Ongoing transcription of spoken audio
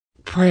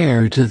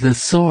prayer to the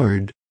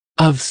sword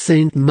of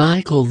Saint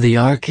Michael the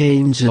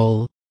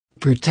Archangel,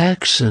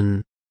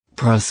 protection,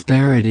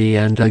 prosperity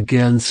and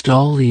against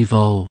all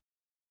evil.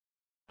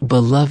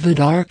 Beloved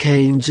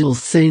Archangel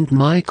Saint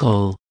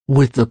Michael,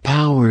 with the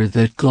power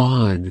that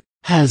God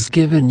has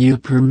given you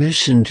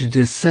permission to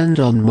descend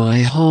on my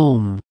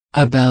home,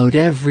 about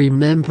every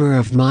member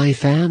of my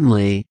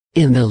family,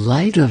 in the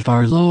light of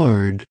our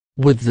Lord,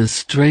 with the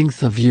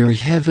strength of your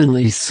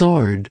heavenly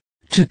sword,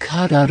 to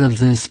cut out of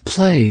this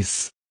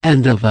place,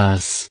 and of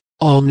us,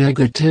 all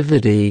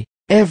negativity,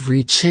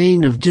 every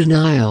chain of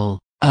denial,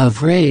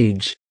 of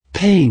rage,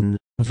 pain,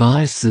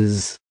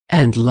 vices,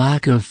 and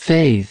lack of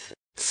faith,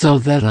 so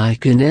that I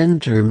can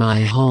enter my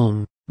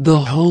home, the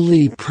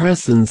holy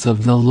presence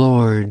of the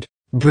Lord,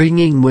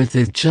 bringing with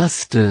it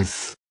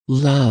justice,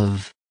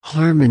 love,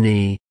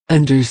 harmony,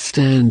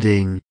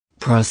 understanding,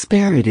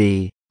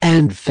 prosperity,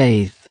 and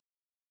faith.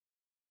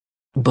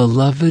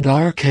 Beloved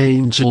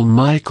Archangel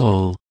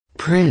Michael,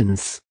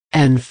 Prince,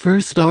 and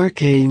first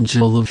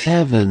Archangel of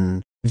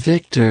Heaven,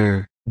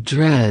 Victor,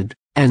 dread,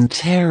 and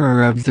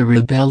terror of the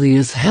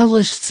rebellious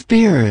hellish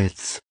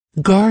spirits,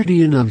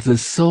 guardian of the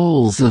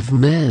souls of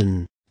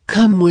men,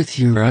 come with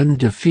your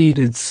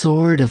undefeated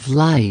sword of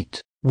light,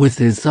 with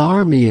his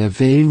army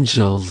of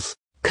angels,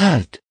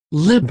 cut,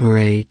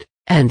 liberate,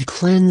 and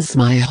cleanse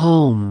my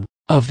home,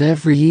 of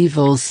every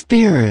evil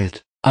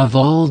spirit, of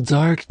all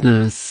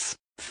darkness,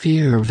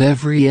 fear of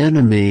every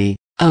enemy,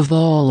 of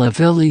all of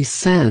ill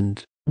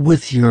scent,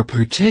 with your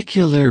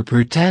particular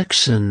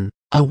protection,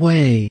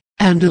 away,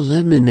 and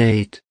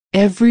eliminate,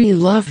 every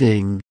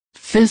loving,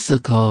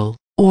 physical,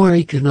 or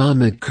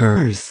economic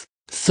curse,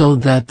 so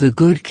that the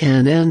good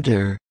can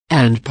enter,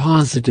 and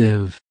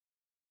positive.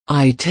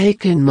 I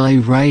take in my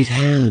right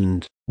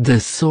hand, the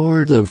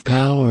sword of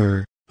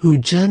power, who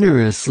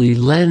generously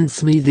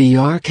lends me the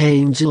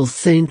Archangel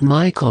Saint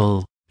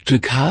Michael, to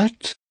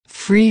cut,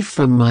 free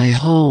from my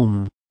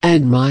home,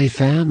 and my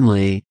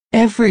family,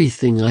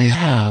 everything I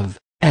have,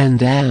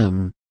 and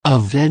am,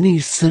 of any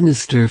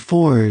sinister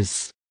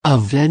force,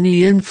 of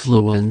any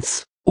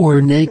influence, or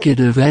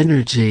negative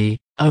energy,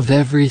 of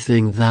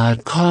everything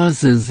that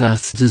causes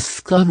us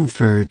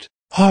discomfort,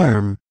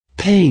 harm,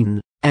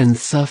 pain, and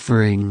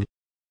suffering.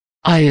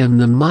 I am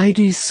the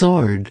mighty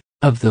sword,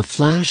 of the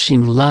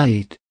flashing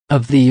light,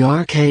 of the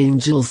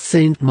Archangel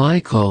Saint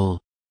Michael.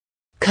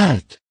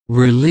 Cut,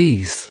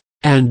 release,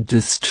 and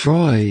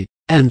destroy,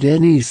 and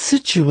any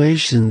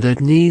situation that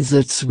needs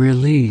its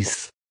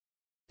release.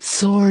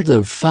 Sword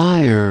of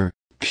fire,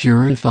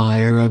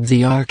 purifier of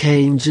the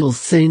Archangel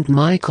Saint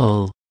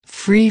Michael,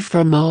 free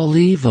from all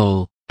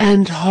evil,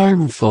 and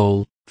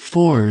harmful,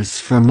 force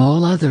from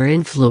all other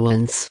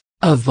influence,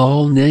 of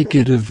all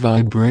negative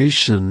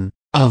vibration,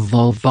 of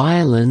all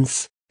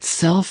violence,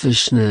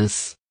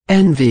 selfishness,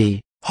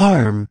 envy,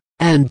 harm,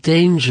 and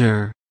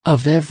danger,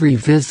 of every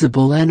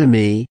visible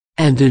enemy,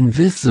 and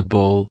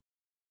invisible.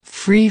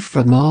 Free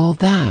from all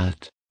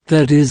that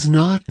is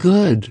not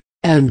good,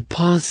 and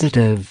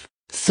positive,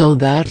 so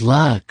that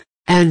luck,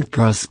 and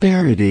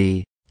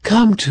prosperity,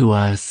 come to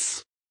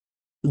us.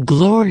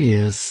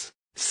 Glorious,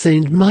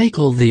 Saint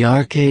Michael the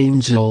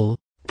Archangel,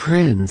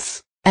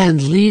 Prince,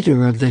 and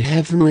leader of the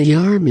heavenly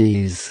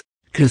armies,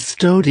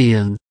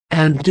 custodian,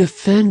 and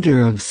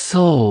defender of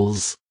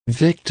souls,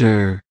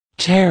 victor,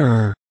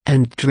 terror,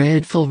 and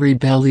dreadful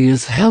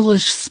rebellious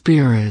hellish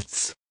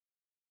spirits.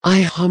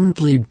 I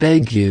humbly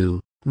beg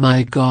you,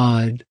 my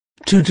God,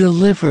 to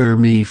deliver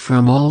me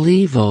from all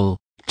evil.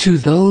 To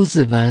those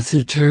of us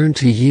who turn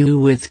to you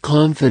with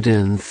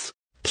confidence,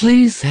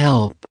 please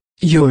help.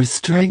 Your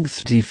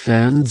strength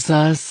defends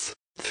us,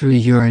 through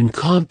your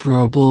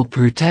incomparable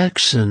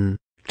protection,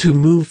 to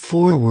move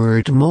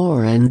forward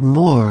more and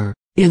more,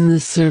 in the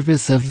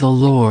service of the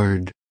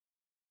Lord.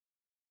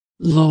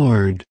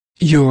 Lord,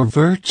 your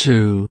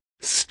virtue,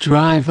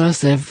 strive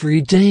us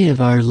every day of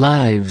our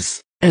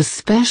lives,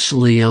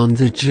 especially on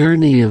the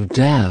journey of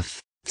death,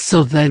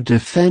 so that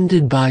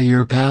defended by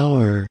your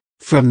power,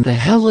 from the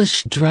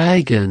hellish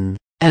dragon,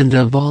 and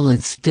of all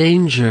its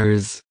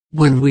dangers,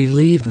 when we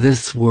leave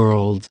this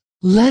world,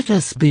 let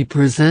us be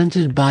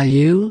presented by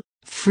you,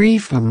 free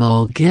from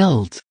all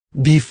guilt,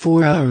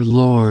 before our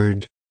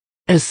Lord.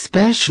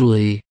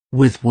 Especially,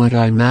 with what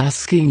I'm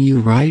asking you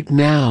right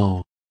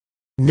now.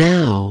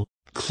 Now,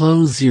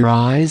 close your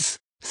eyes,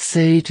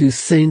 say to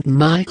Saint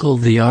Michael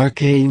the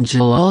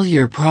Archangel all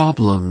your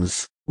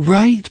problems,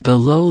 write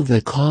below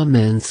the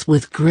comments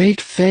with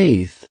great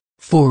faith,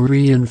 for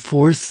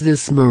reinforce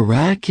this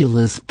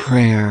miraculous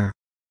prayer.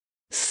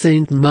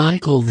 Saint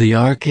Michael the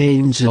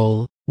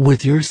Archangel,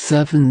 with your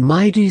 7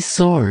 mighty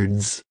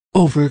swords,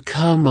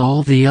 overcome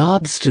all the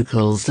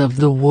obstacles of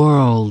the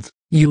world,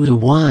 you who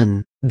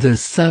won the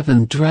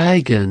 7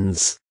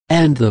 dragons,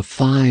 and the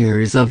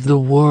fires of the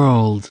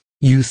world,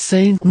 you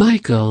Saint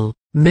Michael,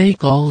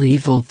 make all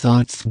evil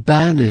thoughts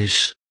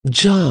banish,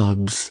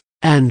 jobs,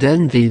 and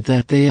envy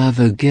that they have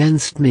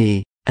against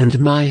me, and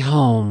my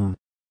home.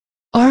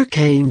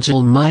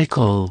 Archangel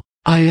Michael,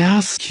 I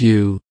ask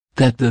you,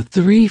 that the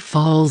 3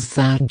 falls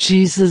that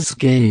Jesus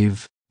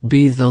gave,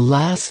 be the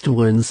last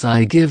ones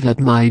I give at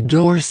my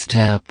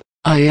doorstep.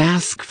 I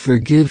ask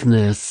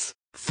forgiveness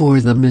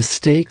for the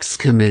mistakes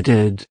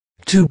committed,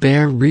 to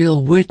bear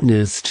real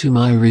witness to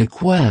my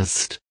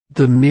request,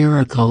 the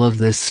miracle of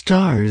the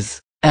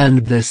stars,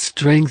 and the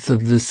strength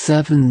of the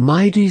 7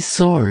 mighty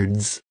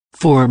swords,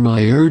 for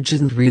my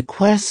urgent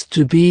request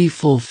to be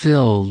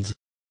fulfilled.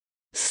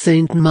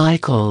 Saint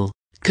Michael,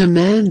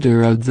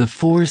 commander of the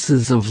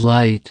forces of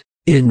light,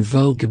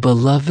 invoke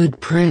beloved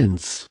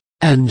Prince,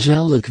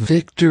 angelic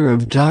victor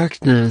of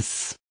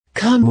darkness,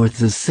 come with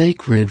the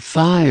sacred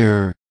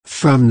fire,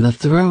 from the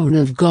throne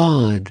of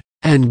God,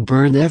 and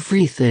burn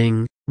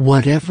everything,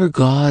 whatever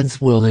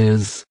God's will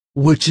is,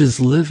 which is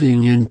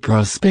living in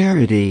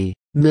prosperity,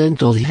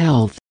 mental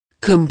health,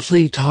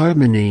 complete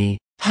harmony,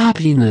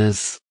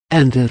 happiness,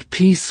 and at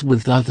peace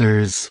with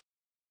others.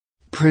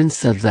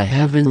 Prince of the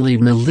heavenly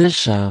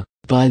militia,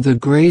 by the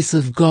grace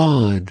of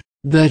God,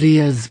 that He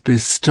has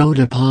bestowed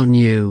upon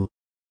you,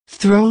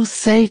 throw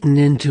Satan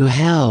into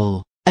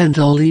hell, and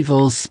all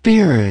evil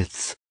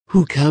spirits,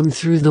 who come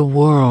through the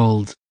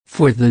world,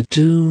 for the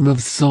doom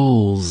of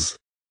souls.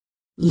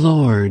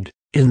 Lord,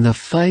 in the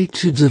fight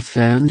to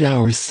defend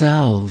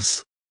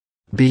ourselves,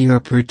 be your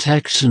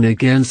protection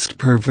against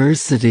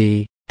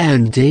perversity,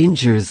 and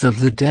dangers of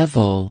the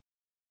devil.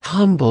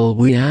 Humble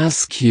we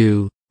ask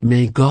you,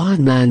 may God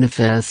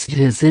manifest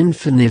His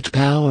infinite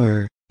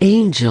power,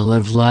 angel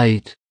of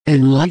light,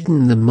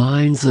 enlighten the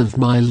minds of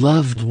my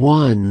loved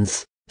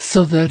ones,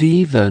 so that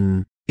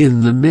even,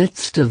 in the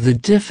midst of the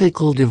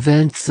difficult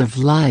events of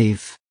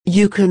life,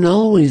 you can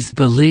always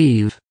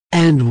believe,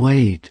 and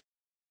wait.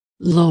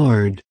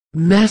 Lord,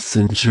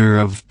 messenger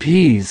of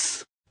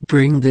peace,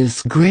 bring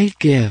this great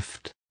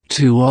gift,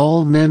 to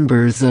all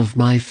members of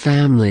my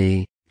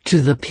family,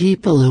 to the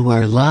people who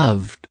are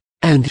loved,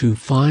 and who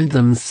find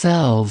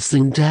themselves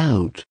in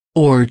doubt,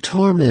 or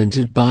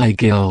tormented by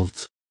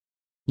guilt.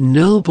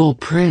 Noble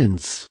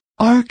Prince,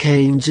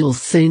 Archangel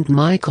Saint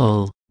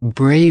Michael,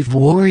 brave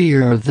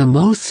warrior of the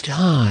Most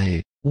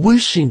High,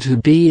 wishing to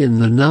be in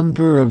the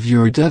number of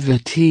your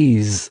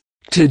devotees,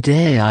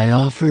 today I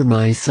offer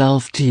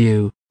myself to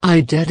you,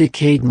 I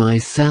dedicate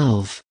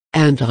myself,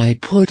 and I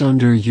put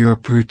under your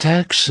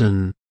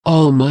protection,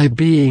 all my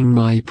being,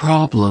 my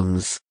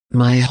problems,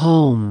 my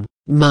home,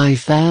 my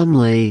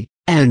family,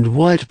 and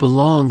what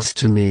belongs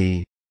to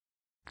me.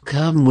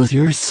 Come with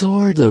your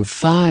sword of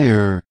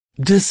fire,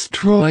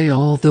 destroy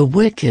all the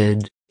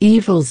wicked,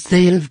 evils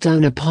they have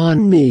done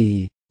upon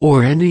me,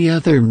 or any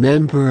other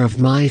member of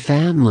my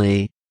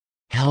family.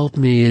 Help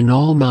me in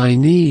all my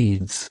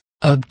needs,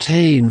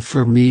 obtain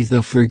for me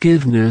the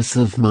forgiveness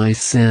of my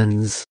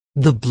sins,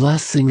 the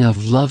blessing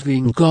of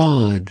loving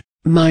God,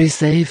 my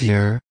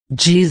Savior,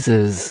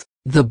 Jesus,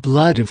 the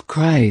blood of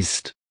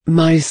Christ,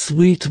 my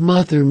sweet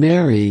Mother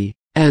Mary,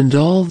 and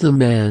all the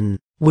men,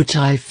 which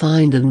I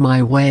find in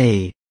my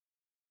way.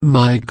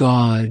 My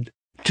God,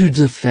 to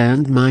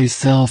defend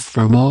myself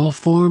from all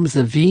forms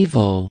of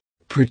evil,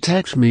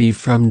 protect me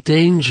from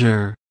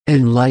danger,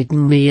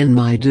 enlighten me in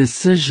my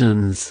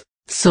decisions,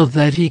 so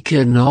that He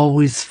can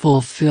always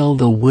fulfill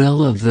the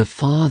will of the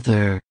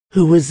Father,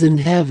 who is in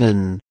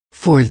heaven,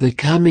 for the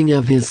coming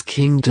of His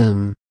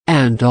kingdom,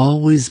 and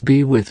always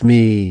be with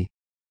me.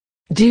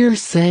 Dear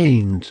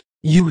Saint,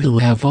 you who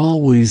have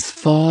always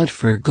fought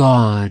for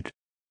God,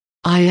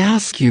 I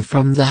ask you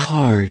from the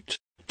heart,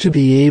 to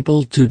be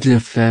able to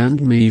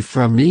defend me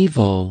from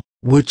evil,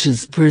 which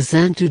is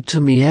presented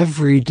to me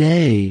every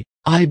day.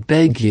 I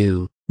beg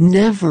you,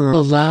 never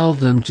allow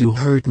them to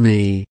hurt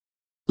me.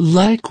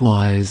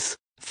 Likewise,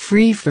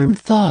 free from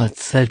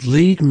thoughts that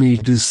lead me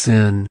to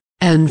sin,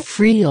 and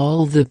free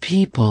all the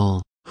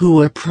people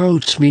who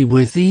approach me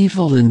with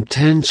evil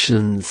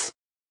intentions.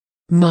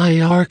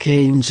 My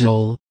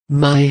Archangel,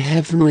 my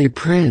Heavenly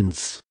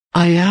Prince,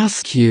 I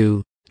ask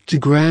you to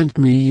grant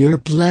me your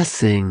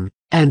blessing,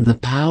 and the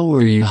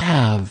power you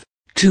have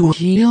to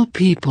heal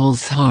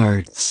people's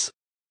hearts.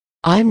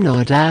 I'm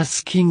not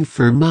asking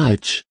for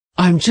much,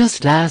 I'm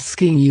just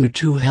asking you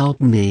to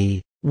help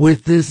me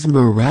with this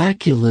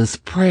miraculous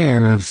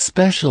prayer of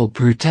special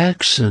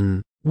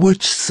protection,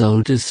 which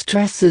so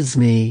distresses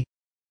me.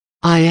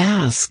 I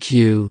ask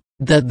you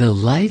that the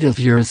light of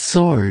your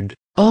sword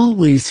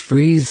always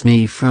frees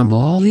me from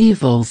all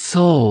evil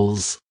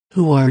souls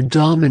who are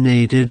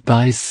dominated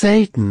by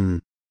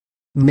Satan.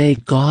 May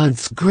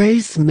God's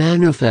grace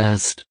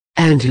manifest,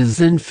 and His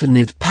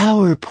infinite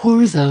power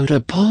pours out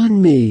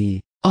upon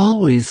me,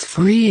 always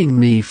freeing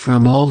me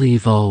from all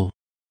evil.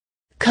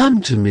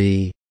 Come to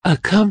me,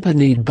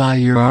 accompanied by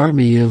your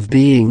army of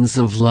beings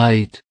of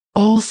light.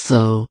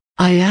 Also,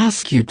 I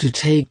ask you to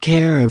take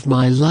care of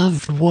my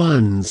loved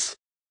ones.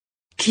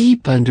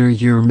 Keep under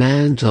your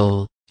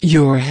mantle,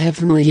 your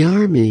heavenly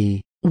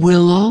army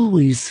will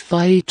always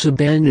fight to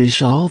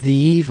banish all the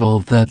evil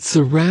that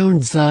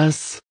surrounds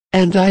us,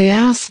 and I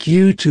ask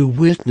you to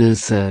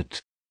witness it.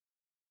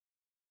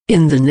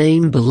 In the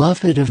name,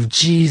 beloved, of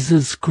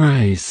Jesus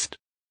Christ.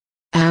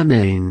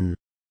 Amen.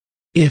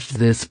 If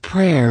this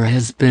prayer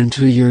has been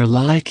to your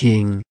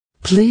liking,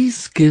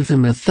 please give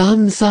Him a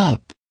thumbs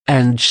up,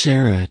 and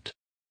share it.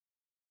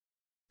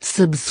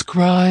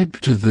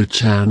 Subscribe to the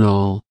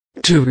channel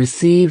to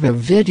receive a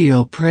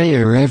video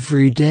prayer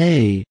every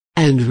day,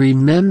 and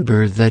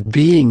remember that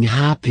being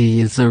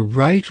happy is a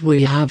right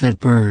we have at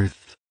birth.